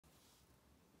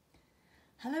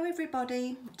Hello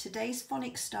everybody, today's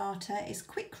phonics starter is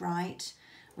Quickwrite.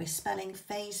 We're spelling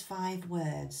phase 5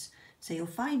 words, so you'll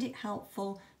find it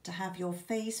helpful to have your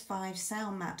phase 5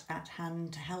 sound mat at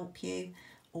hand to help you,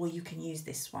 or you can use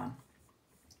this one.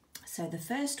 So the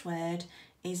first word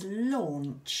is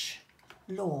launch.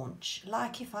 Launch,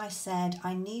 like if I said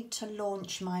I need to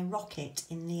launch my rocket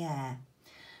in the air.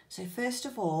 So first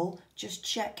of all, just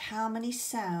check how many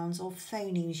sounds or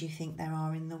phonemes you think there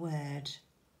are in the word.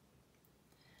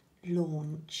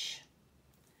 Launch.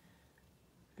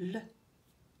 L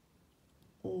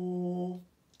or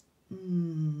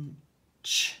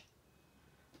ch.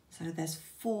 So there's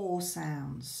 4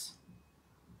 sounds.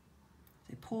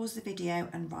 So pause the video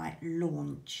and write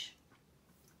launch.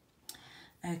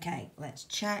 Okay, let's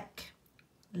check.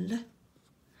 L.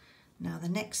 Now the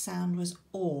next sound was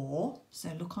or, so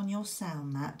look on your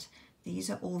sound mat. These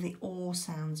are all the or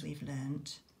sounds we've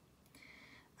learnt.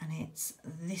 And it's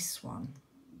this one.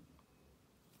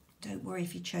 Don't worry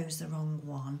if you chose the wrong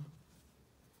one.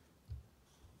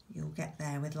 You'll get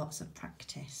there with lots of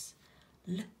practice.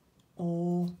 L,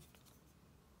 or,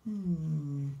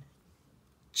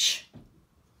 ch.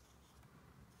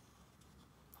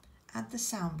 Add the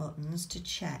sound buttons to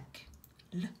check.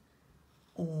 L,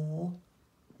 or,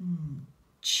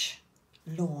 ch.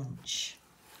 Launch.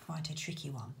 Quite a tricky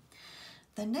one.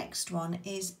 The next one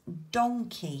is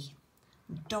donkey.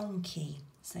 Donkey.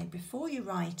 So before you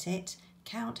write it,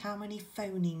 count how many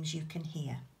phonemes you can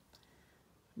hear.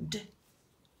 D,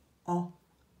 o,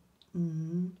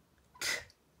 n, k,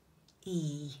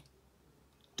 e.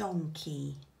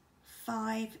 Donkey.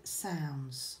 5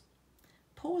 sounds.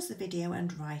 Pause the video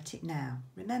and write it now.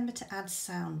 Remember to add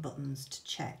sound buttons to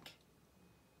check.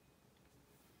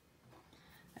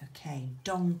 Okay,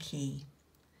 donkey.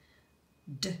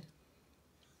 D,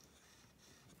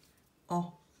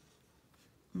 o,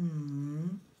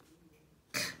 n,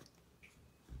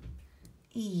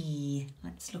 E.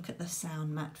 Let's look at the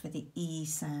sound mat for the E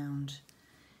sound.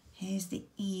 Here's the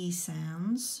E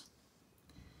sounds,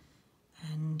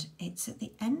 and it's at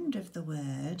the end of the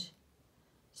word,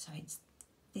 so it's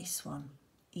this one,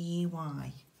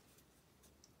 E-Y.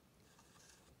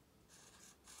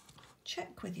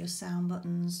 Check with your sound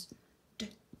buttons. D,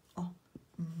 o,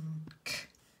 n, k,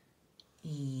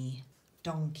 E.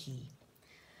 Donkey.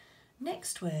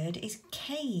 Next word is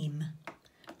came.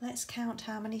 Let's count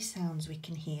how many sounds we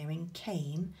can hear in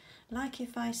came, like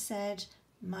if I said,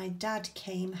 my dad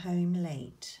came home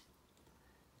late.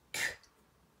 K,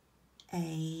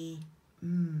 a,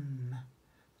 m.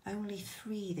 Only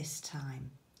 3 this time.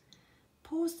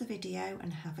 Pause the video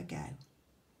and have a go.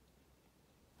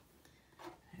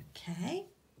 Okay.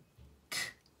 K.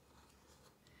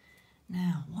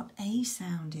 Now, what A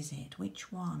sound is it?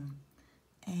 Which one?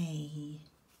 A.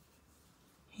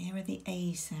 Here are the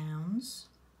A sounds.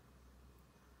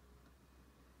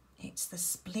 It's the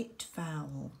split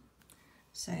vowel.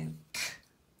 So k,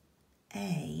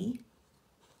 a,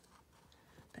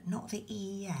 but not the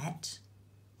E yet.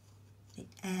 The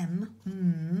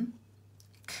M,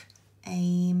 k,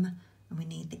 aim, and we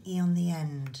need the E on the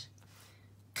end.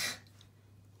 K,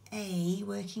 a,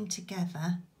 working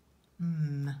together,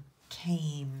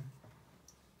 came.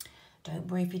 Don't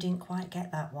worry if you didn't quite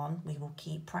get that one, we will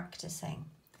keep practicing.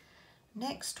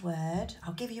 Next word,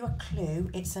 I'll give you a clue.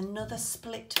 It's another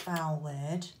split vowel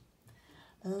word.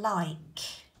 Like.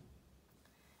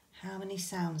 How many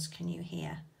sounds can you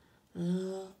hear?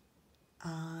 L,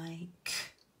 I, k.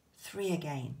 3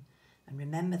 again. And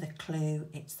remember the clue,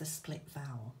 it's the split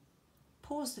vowel.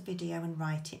 Pause the video and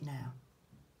write it now.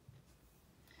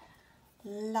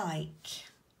 Like.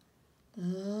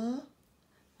 L.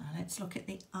 Now let's look at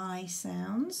the I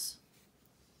sounds.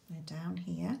 They're down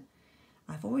here.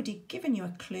 I've already given you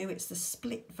a clue, it's the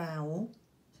split vowel,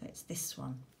 so it's this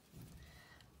one.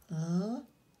 L,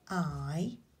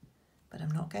 I, but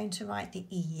I'm not going to write the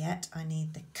E yet, I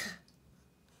need the K,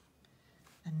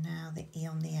 and now the E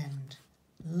on the end.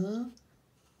 L,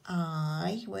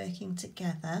 I, working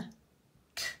together,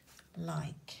 K,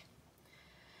 like.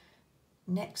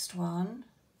 Next one,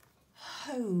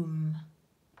 home,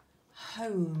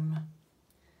 home.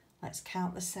 Let's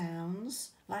count the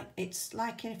sounds. It's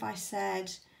like if I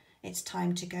said, it's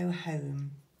time to go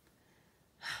home.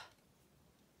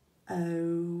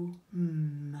 O,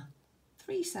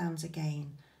 3 sounds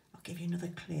again. I'll give you another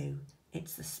clue.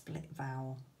 It's the split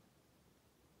vowel.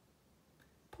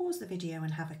 Pause the video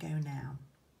and have a go now.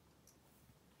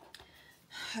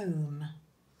 Home.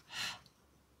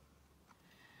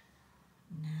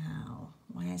 Now,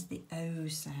 where's the O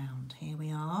sound? Here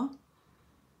we are.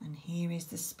 And here is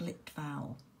the split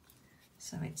vowel.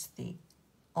 So it's the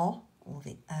O or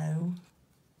the O,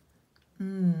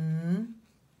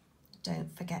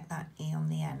 Don't forget that E on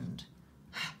the end.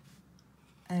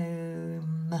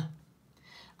 And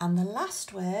the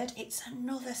last word, it's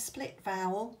another split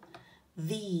vowel.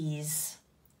 These.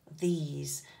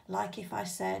 These. Like if I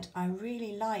said, I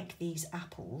really like these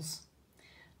apples.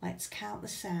 Let's count the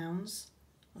sounds.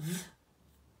 V,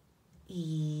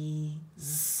 E,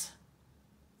 Z.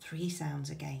 3 sounds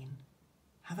again.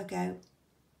 Have a go.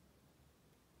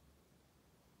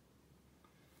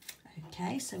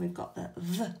 Okay, so we've got the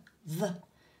V.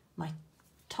 My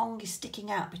tongue is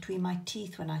sticking out between my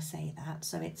teeth when I say that,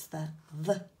 so it's the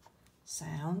V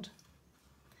sound.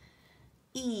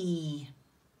 E.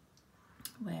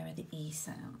 Where are the E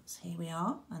sounds? Here we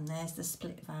are, and there's the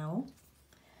split vowel.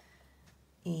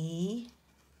 E,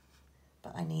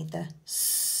 but I need the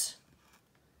S,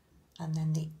 and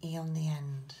then the E on the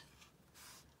end.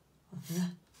 V,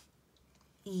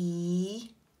 E,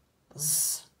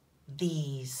 Z,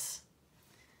 these.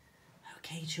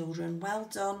 Okay, children, well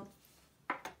done.